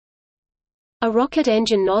A rocket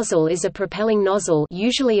engine nozzle is a propelling nozzle,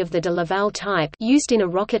 usually of the de Laval type, used in a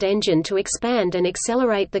rocket engine to expand and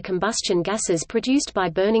accelerate the combustion gases produced by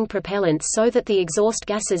burning propellant so that the exhaust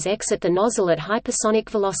gases exit the nozzle at hypersonic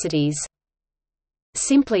velocities.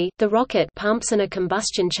 Simply, the rocket pumps and a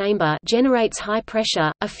combustion chamber generates high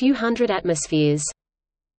pressure, a few hundred atmospheres.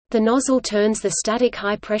 The nozzle turns the static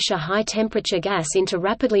high-pressure high-temperature gas into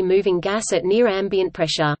rapidly moving gas at near ambient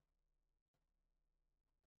pressure.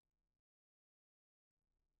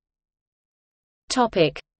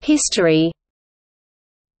 History.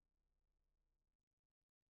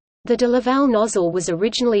 The de Laval nozzle was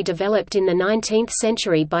originally developed in the 19th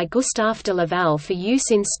century by Gustave de Laval for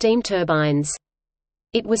use in steam turbines.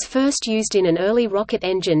 It was first used in an early rocket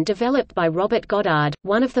engine developed by Robert Goddard,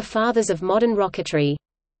 one of the fathers of modern rocketry.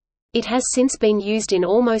 It has since been used in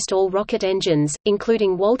almost all rocket engines,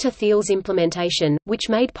 including Walter Thiel's implementation, which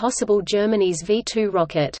made possible Germany's V-2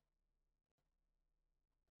 rocket.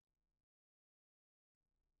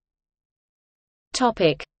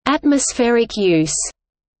 Atmospheric use.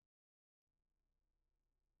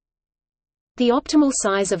 The optimal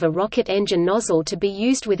size of a rocket engine nozzle to be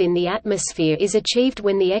used within the atmosphere is achieved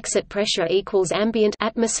when the exit pressure equals ambient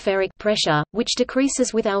atmospheric pressure, which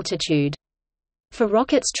decreases with altitude. For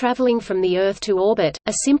rockets traveling from the Earth to orbit,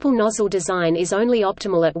 a simple nozzle design is only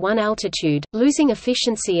optimal at one altitude, losing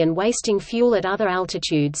efficiency and wasting fuel at other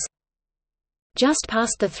altitudes. Just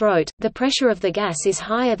past the throat, the pressure of the gas is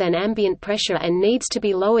higher than ambient pressure and needs to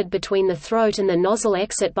be lowered between the throat and the nozzle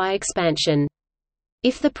exit by expansion.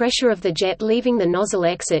 If the pressure of the jet leaving the nozzle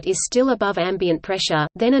exit is still above ambient pressure,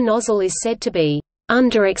 then a nozzle is said to be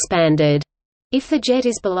underexpanded. If the jet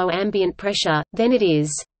is below ambient pressure, then it is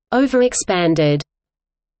overexpanded.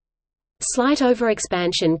 Slight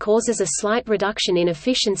overexpansion causes a slight reduction in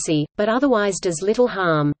efficiency, but otherwise does little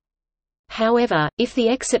harm. However, if the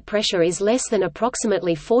exit pressure is less than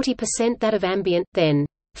approximately 40% that of ambient, then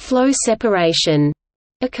flow separation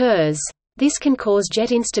occurs. This can cause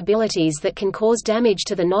jet instabilities that can cause damage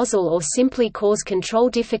to the nozzle or simply cause control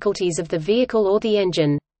difficulties of the vehicle or the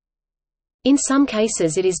engine. In some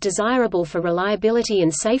cases it is desirable for reliability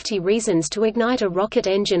and safety reasons to ignite a rocket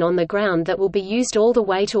engine on the ground that will be used all the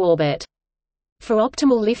way to orbit. For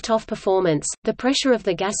optimal liftoff performance, the pressure of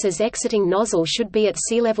the gases exiting nozzle should be at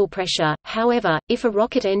sea level pressure. However, if a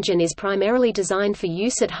rocket engine is primarily designed for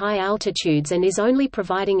use at high altitudes and is only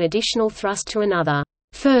providing additional thrust to another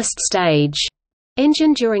first stage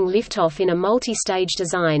engine during liftoff in a multi-stage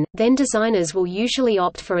design, then designers will usually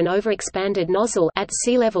opt for an overexpanded nozzle at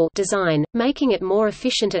sea level design, making it more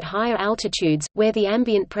efficient at higher altitudes, where the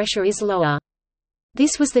ambient pressure is lower.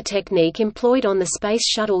 This was the technique employed on the Space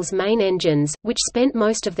Shuttle's main engines, which spent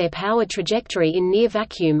most of their powered trajectory in near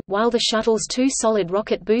vacuum, while the shuttle's two solid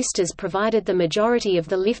rocket boosters provided the majority of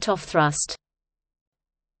the liftoff thrust.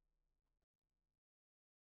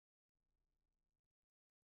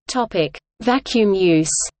 Vacuum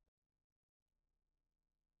use.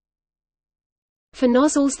 For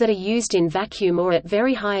nozzles that are used in vacuum or at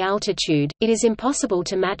very high altitude, it is impossible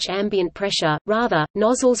to match ambient pressure. Rather,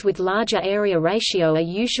 nozzles with larger area ratio are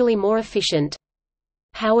usually more efficient.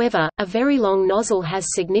 However, a very long nozzle has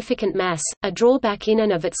significant mass, a drawback in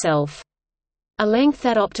and of itself. A length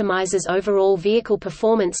that optimizes overall vehicle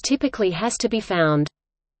performance typically has to be found.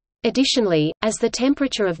 Additionally, as the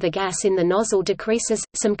temperature of the gas in the nozzle decreases,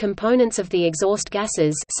 some components of the exhaust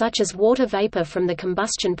gases, such as water vapor from the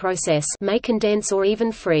combustion process, may condense or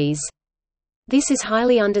even freeze. This is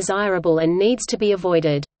highly undesirable and needs to be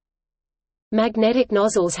avoided. Magnetic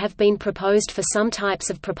nozzles have been proposed for some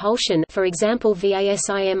types of propulsion, for example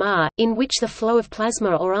VASIMR, in which the flow of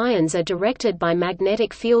plasma or ions are directed by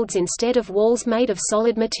magnetic fields instead of walls made of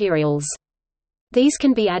solid materials. These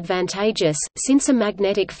can be advantageous, since a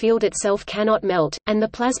magnetic field itself cannot melt, and the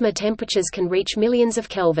plasma temperatures can reach millions of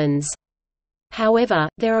kelvins. However,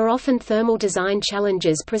 there are often thermal design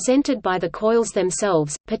challenges presented by the coils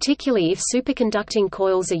themselves, particularly if superconducting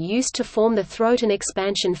coils are used to form the throat and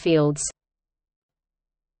expansion fields.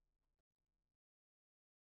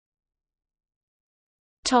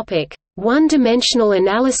 One-dimensional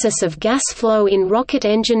analysis of gas flow in rocket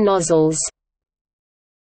engine nozzles.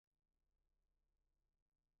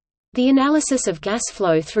 The analysis of gas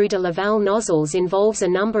flow through de Laval nozzles involves a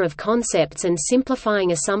number of concepts and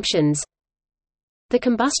simplifying assumptions. The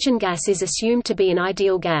combustion gas is assumed to be an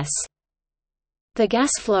ideal gas. The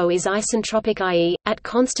gas flow is isentropic, i.e., at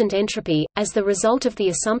constant entropy, as the result of the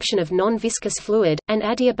assumption of non-viscous fluid, an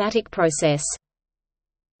adiabatic process.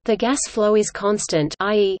 The gas flow is constant,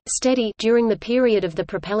 i.e., steady, during the period of the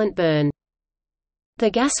propellant burn. The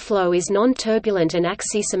gas flow is non-turbulent and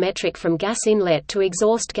axisymmetric from gas inlet to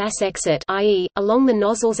exhaust gas exit, i.e., along the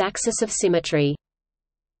nozzle's axis of symmetry.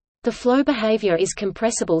 The flow behavior is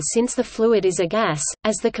compressible since the fluid is a gas.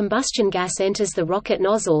 As the combustion gas enters the rocket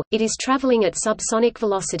nozzle, it is traveling at subsonic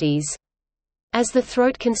velocities. As the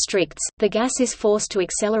throat constricts, the gas is forced to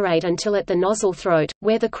accelerate until at the nozzle throat,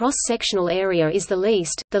 where the cross-sectional area is the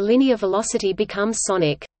least, the linear velocity becomes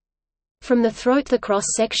sonic. From the throat the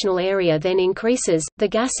cross-sectional area then increases, the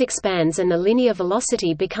gas expands and the linear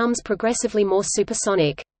velocity becomes progressively more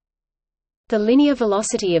supersonic. The linear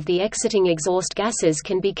velocity of the exiting exhaust gases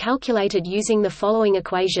can be calculated using the following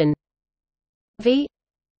equation: V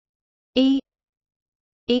E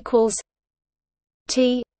equals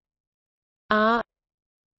T R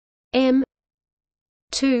M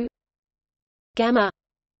 2 gamma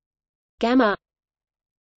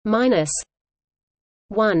minus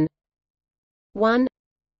 1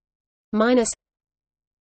 minus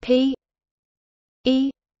P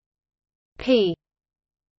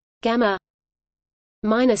gamma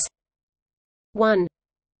minus 1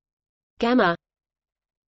 gamma.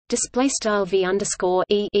 Display style V underscore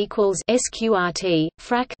E equals SQRT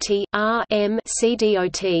frac T R M C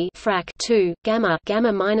dot frac 2 gamma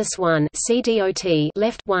minus 1 C dot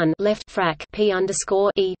left frac P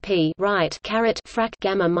underscore E P right caret frac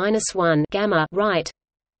gamma minus 1 gamma right.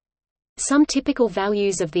 Some typical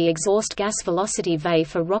values of the exhaust gas velocity V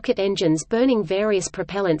for rocket engines burning various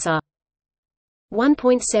propellants are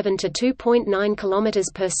 1.7 to 2.9 km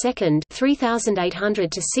per second,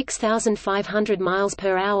 3,800 to 6,500 miles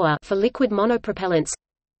per hour for liquid monopropellants.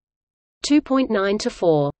 2.9 to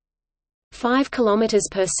 4.5 km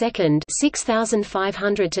per second,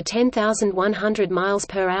 6,500 to 10,100 miles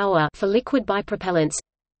per hour for liquid bipropellants.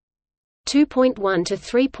 2.1 to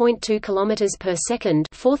 3.2 km per second,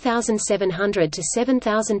 4,700 to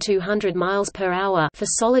 7,200 miles per hour for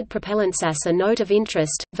solid propellants. As a note of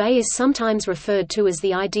interest, V is sometimes referred to as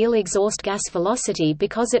the ideal exhaust gas velocity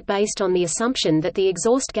because it based on the assumption that the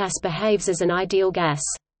exhaust gas behaves as an ideal gas.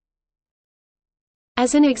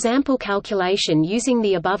 As an example calculation using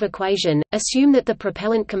the above equation, assume that the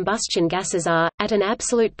propellant combustion gases are, at an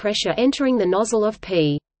absolute pressure entering the nozzle of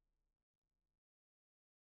P.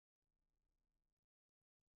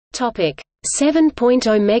 7.0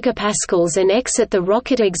 megapascals and exit the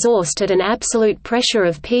rocket exhaust at an absolute pressure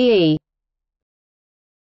of PE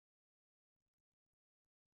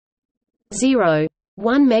 0.1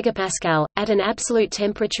 megapascal, at an absolute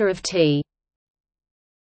temperature of T.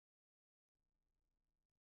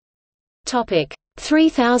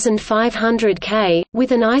 3,500 K,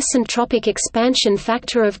 with an isentropic expansion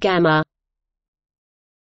factor of gamma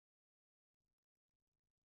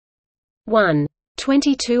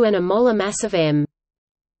 1.22 and a molar mass of M.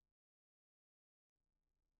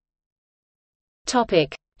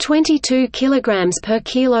 22 kilograms per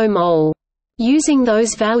kilomole. Using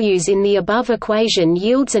those values in the above equation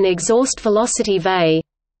yields an exhaust velocity V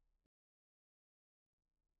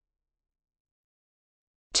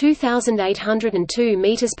 2,802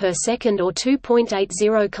 meters per second or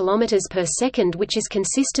 2.80 kilometers per second, which is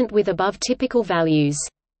consistent with above typical values.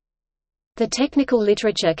 The technical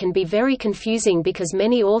literature can be very confusing because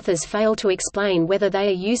many authors fail to explain whether they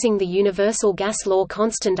are using the universal gas law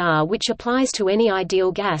constant R, which applies to any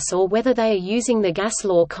ideal gas, or whether they are using the gas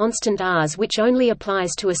law constant Rs, which only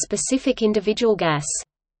applies to a specific individual gas.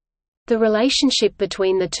 The relationship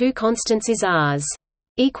between the two constants is Rs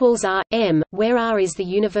equals R, M, where R is the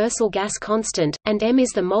universal gas constant, and M is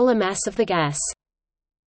the molar mass of the gas.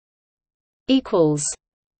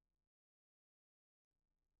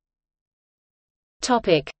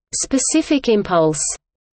 Specific impulse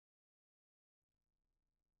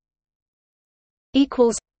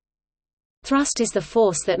Thrust is the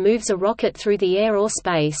force that moves a rocket through the air or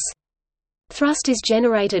space. Thrust is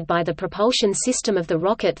generated by the propulsion system of the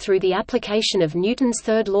rocket through the application of Newton's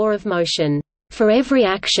third law of motion. For every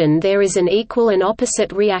action there is an equal and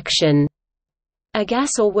opposite reaction. A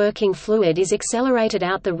gas or working fluid is accelerated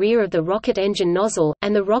out the rear of the rocket engine nozzle,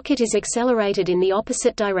 and the rocket is accelerated in the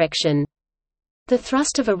opposite direction. The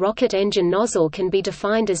thrust of a rocket engine nozzle can be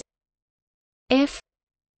defined as F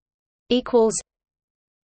equals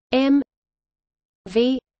M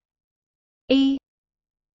V E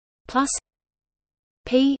plus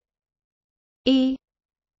P E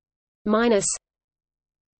minus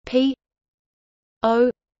P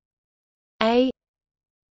O A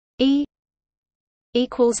E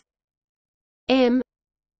equals M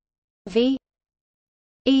V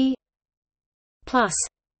E plus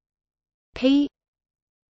P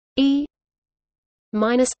E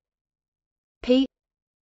minus P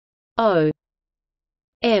O.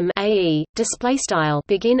 m ae display style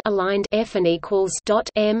begin aligned f and equals dot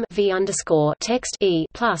m v underscore text e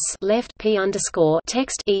plus left p underscore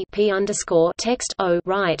text e p underscore text o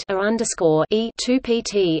right a underscore e 2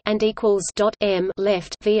 pt and equals dot m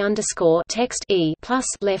left v underscore text e plus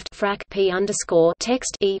left frac p underscore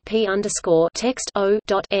text e p underscore text o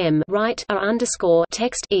dot m right a underscore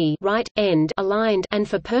text e right end aligned, and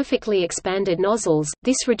for perfectly expanded nozzles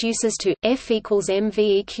this reduces to f equals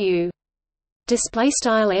mveq. Display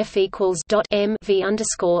style f equals dot m v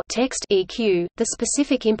underscore text eq. The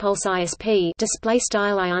specific impulse ISP display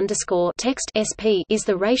style I underscore text sp is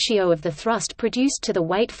the ratio of the thrust produced to the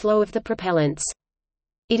weight flow of the propellants.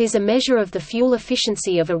 It is a measure of the fuel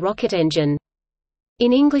efficiency of a rocket engine.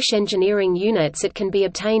 In English engineering units, it can be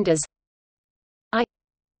obtained as I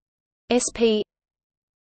sp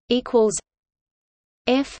equals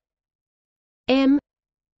f m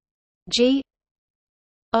g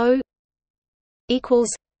o equals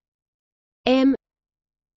m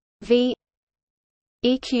v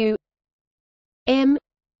eq m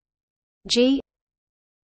g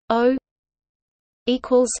o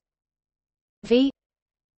equals v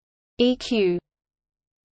eq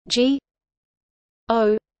g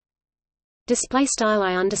o. Display style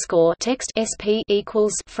I underscore text sp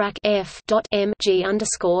equals frac f dot m g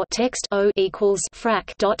underscore text o equals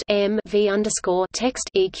frac dot m v underscore text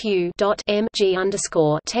eq dot m g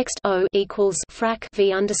underscore text o equals frac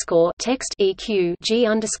v underscore text eq g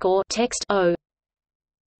underscore text o.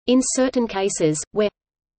 In certain cases where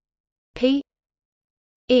p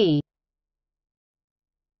e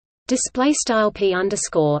display style p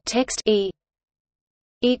underscore text e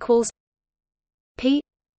equals p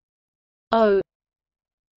o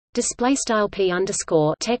display style p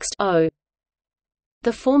underscore text o,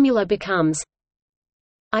 the formula becomes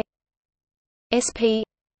I sp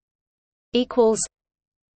equals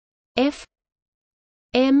f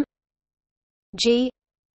m g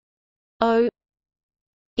o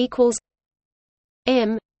equals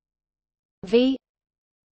m v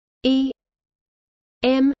e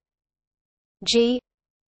m g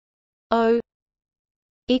o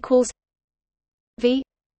equals v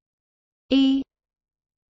e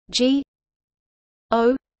g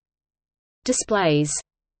o. Displays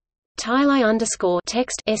Tile underscore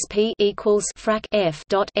text sp equals frac f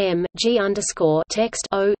dot m g underscore text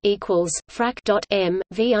o equals frac dot m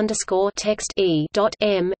v underscore text e dot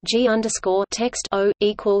m g underscore text o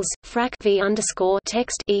equals frac v underscore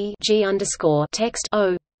text e g underscore text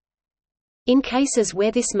o. In cases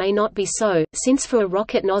where this may not be so, since for a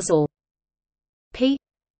rocket nozzle p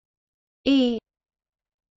e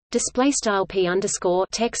display style p underscore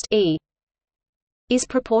text e is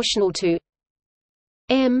proportional to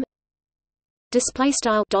m display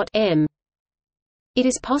style dot m, it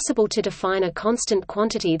is possible to define a constant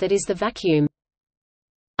quantity that is the vacuum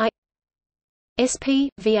I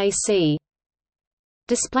sp vac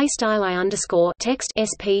display style I underscore text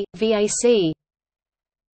sp vac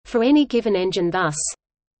for any given engine. Thus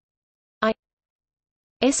I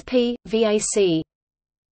sp vac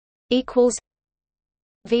equals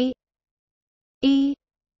v e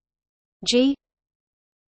g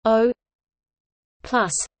o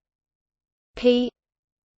plus p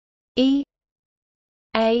e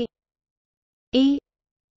a e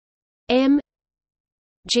m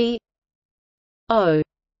g o.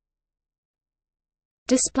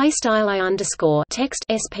 Display style I underscore text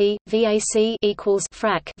sp vac equals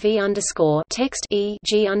frac v underscore text e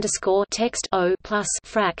g underscore text o plus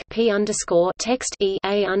frac p underscore text e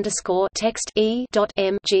a underscore text e dot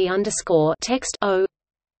m g underscore text o,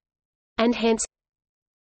 and hence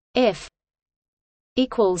f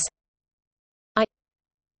equals I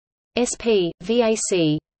sp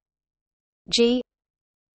vac g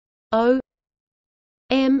o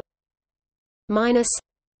m minus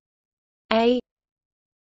a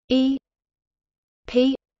e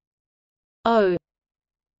p o.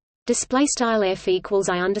 Display style f equals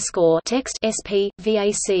I underscore text sp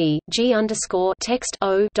vac g underscore text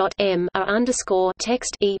o dot m a underscore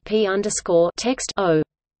text e p underscore text o,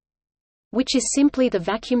 which is simply the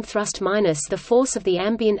vacuum thrust minus the force of the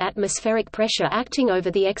ambient atmospheric pressure acting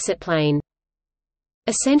over the exit plane.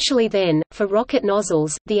 Essentially then, for rocket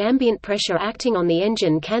nozzles, the ambient pressure acting on the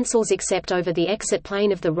engine cancels except over the exit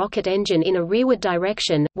plane of the rocket engine in a rearward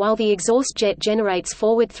direction, while the exhaust jet generates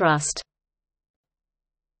forward thrust.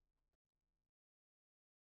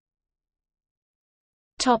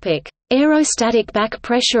 Aerostatic back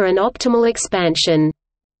pressure and optimal expansion.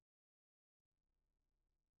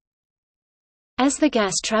 As the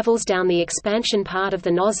gas travels down the expansion part of the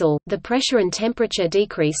nozzle, the pressure and temperature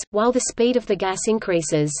decrease, while the speed of the gas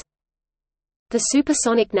increases. The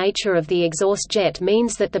supersonic nature of the exhaust jet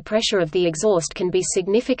means that the pressure of the exhaust can be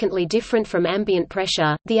significantly different from ambient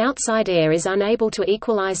pressure. The outside air is unable to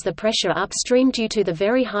equalize the pressure upstream due to the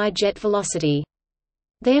very high jet velocity.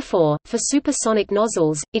 Therefore, for supersonic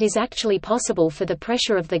nozzles, it is actually possible for the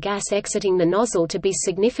pressure of the gas exiting the nozzle to be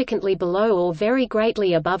significantly below or very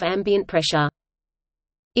greatly above ambient pressure.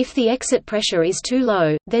 If the exit pressure is too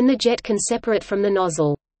low, then the jet can separate from the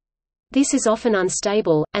nozzle. This is often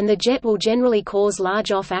unstable, and the jet will generally cause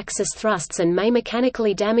large off-axis thrusts and may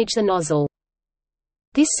mechanically damage the nozzle.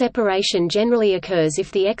 This separation generally occurs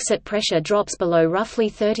if the exit pressure drops below roughly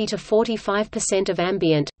 30 to 45% of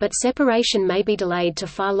ambient, but separation may be delayed to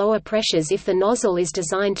far lower pressures if the nozzle is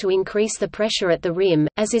designed to increase the pressure at the rim,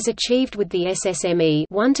 as is achieved with the SSME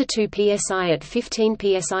 1 to 2 psi at 15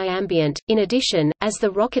 psi ambient. In addition, as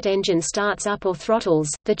the rocket engine starts up or throttles,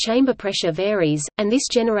 the chamber pressure varies, and this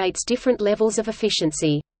generates different levels of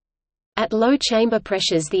efficiency. At low chamber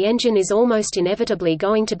pressures, the engine is almost inevitably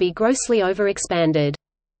going to be grossly overexpanded.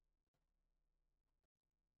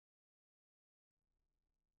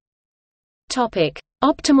 Topic: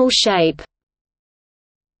 Optimal shape.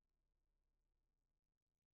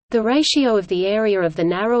 The ratio of the area of the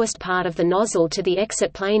narrowest part of the nozzle to the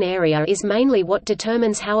exit plane area is mainly what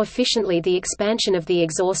determines how efficiently the expansion of the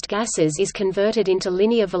exhaust gases is converted into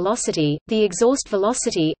linear velocity, the exhaust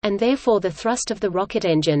velocity, and therefore the thrust of the rocket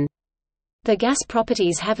engine. The gas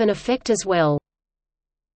properties have an effect as well.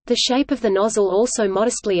 The shape of the nozzle also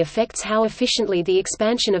modestly affects how efficiently the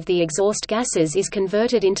expansion of the exhaust gases is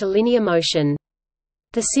converted into linear motion.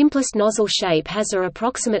 The simplest nozzle shape has a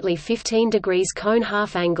approximately 15 degrees cone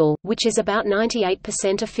half angle, which is about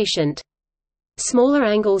 98% efficient. Smaller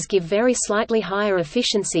angles give very slightly higher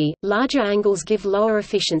efficiency, larger angles give lower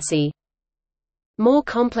efficiency. More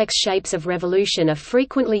complex shapes of revolution are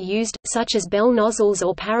frequently used, such as bell nozzles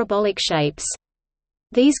or parabolic shapes.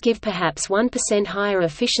 These give perhaps 1% higher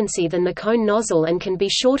efficiency than the cone nozzle and can be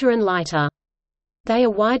shorter and lighter. They are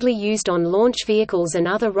widely used on launch vehicles and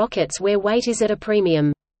other rockets where weight is at a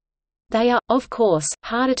premium. They are, of course,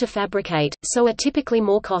 harder to fabricate, so are typically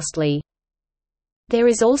more costly. There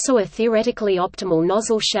is also a theoretically optimal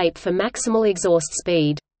nozzle shape for maximal exhaust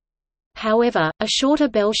speed. However, a shorter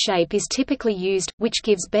bell shape is typically used, which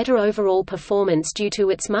gives better overall performance due to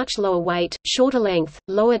its much lower weight, shorter length,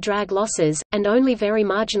 lower drag losses, and only very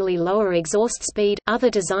marginally lower exhaust speed. Other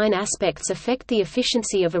design aspects affect the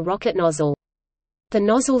efficiency of a rocket nozzle. The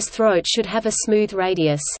nozzle's throat should have a smooth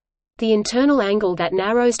radius. The internal angle that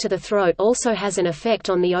narrows to the throat also has an effect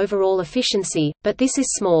on the overall efficiency, but this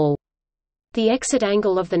is small. The exit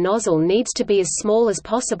angle of the nozzle needs to be as small as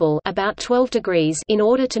possible, about 12 degrees, in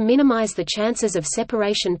order to minimize the chances of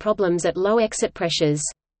separation problems at low exit pressures.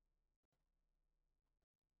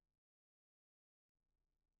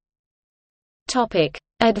 Topic: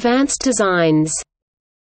 Advanced designs.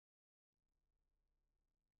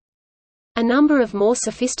 A number of more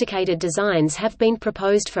sophisticated designs have been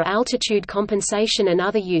proposed for altitude compensation and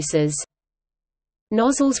other uses.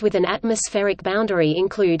 Nozzles with an atmospheric boundary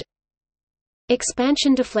include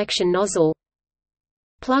expansion deflection nozzle,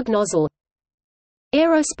 plug nozzle,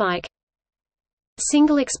 aerospike,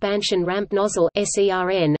 single expansion ramp nozzle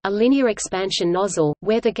 (SERN), a linear expansion nozzle,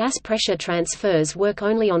 where the gas pressure transfers work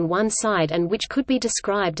only on one side and which could be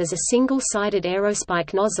described as a single-sided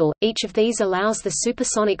aerospike nozzle. Each of these allows the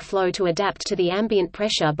supersonic flow to adapt to the ambient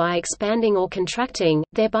pressure by expanding or contracting,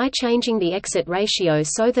 thereby changing the exit ratio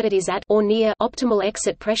so that it is at or near optimal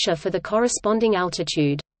exit pressure for the corresponding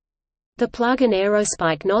altitude. The plug and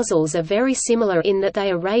aerospike nozzles are very similar in that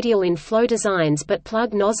they are radial in flow designs, but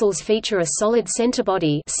plug nozzles feature a solid center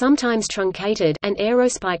body, sometimes truncated, and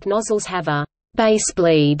aerospike nozzles have a base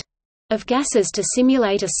bleed of gases to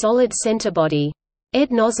simulate a solid center body.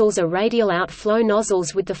 ED nozzles are radial outflow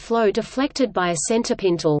nozzles with the flow deflected by a center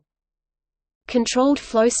pintle. Controlled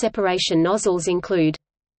flow separation nozzles include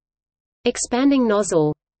expanding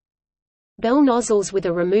nozzle, bell nozzles with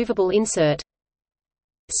a removable insert,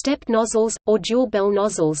 stepped nozzles, or dual bell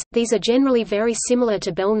nozzles. These are generally very similar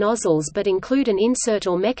to bell nozzles but include an insert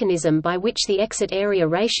or mechanism by which the exit area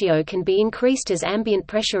ratio can be increased as ambient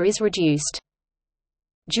pressure is reduced.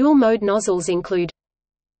 Dual-mode nozzles include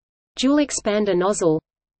dual expander nozzle,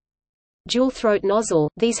 dual throat nozzle.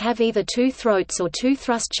 These have either two throats or two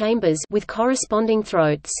thrust chambers with corresponding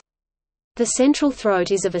throats. The central throat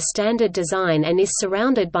is of a standard design and is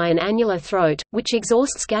surrounded by an annular throat, which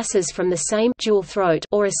exhausts gases from the same dual throat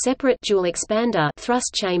or a separate dual expander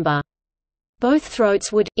thrust chamber. Both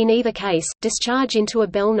throats would, in either case, discharge into a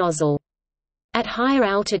bell nozzle. At higher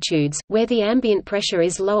altitudes, where the ambient pressure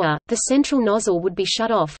is lower, the central nozzle would be shut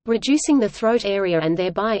off, reducing the throat area and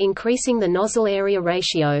thereby increasing the nozzle-area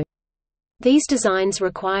ratio. These designs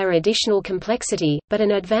require additional complexity, but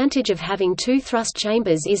an advantage of having two thrust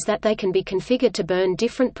chambers is that they can be configured to burn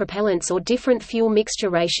different propellants or different fuel mixture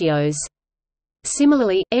ratios.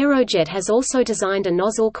 Similarly, Aerojet has also designed a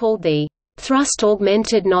nozzle called the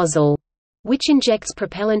thrust-augmented nozzle, which injects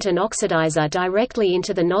propellant and oxidizer directly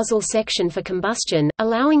into the nozzle section for combustion,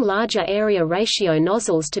 allowing larger area ratio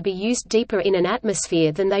nozzles to be used deeper in an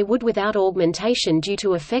atmosphere than they would without augmentation due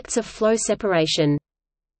to effects of flow separation.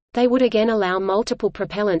 They would again allow multiple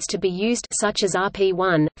propellants to be used, such as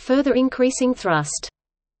RP1, further increasing thrust.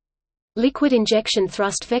 Liquid injection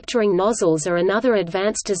thrust vectoring nozzles are another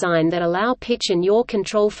advanced design that allow pitch and yaw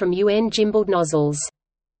control from UN gimbaled nozzles.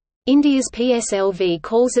 India's PSLV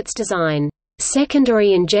calls its design,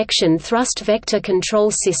 "secondary injection thrust vector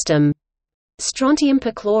control system." Strontium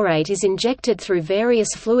perchlorate is injected through various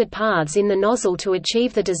fluid paths in the nozzle to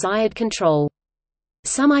achieve the desired control.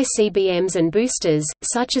 Some ICBMs and boosters,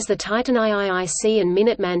 such as the Titan IIIC and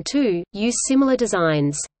Minuteman II, use similar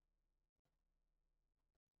designs.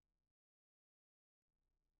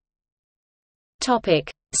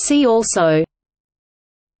 See also: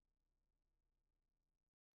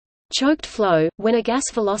 choked flow, when a gas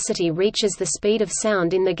velocity reaches the speed of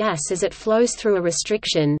sound in the gas as it flows through a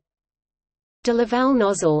restriction. De Laval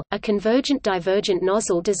nozzle, a convergent-divergent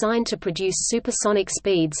nozzle designed to produce supersonic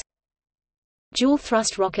speeds.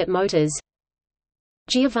 Dual-thrust rocket motors.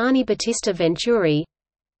 Giovanni Battista Venturi.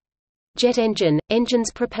 Jet engine, engines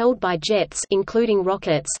propelled by jets including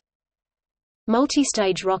rockets.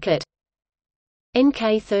 Multi-stage rocket.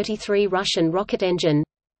 NK-33 Russian rocket engine.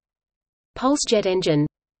 Pulse jet engine.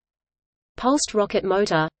 Pulsed rocket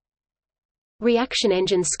motor. Reaction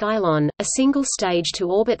engine Skylon, a single-stage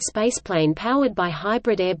to-orbit spaceplane powered by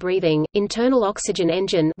hybrid air-breathing, internal oxygen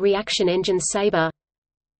engine reaction engine Sabre.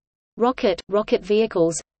 Rocket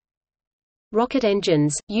vehicles. Rocket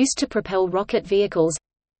engines, used to propel rocket vehicles.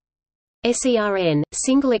 SERN,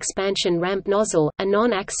 single expansion ramp nozzle, a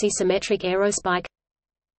non-axisymmetric aerospike.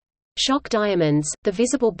 Shock diamonds, the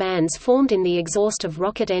visible bands formed in the exhaust of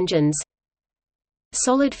rocket engines.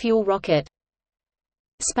 Solid fuel rocket.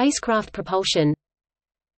 Spacecraft propulsion.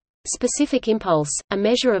 Specific impulse, a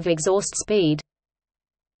measure of exhaust speed.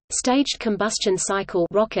 Staged combustion cycle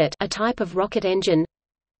rocket, a type of rocket engine.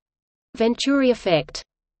 Venturi effect.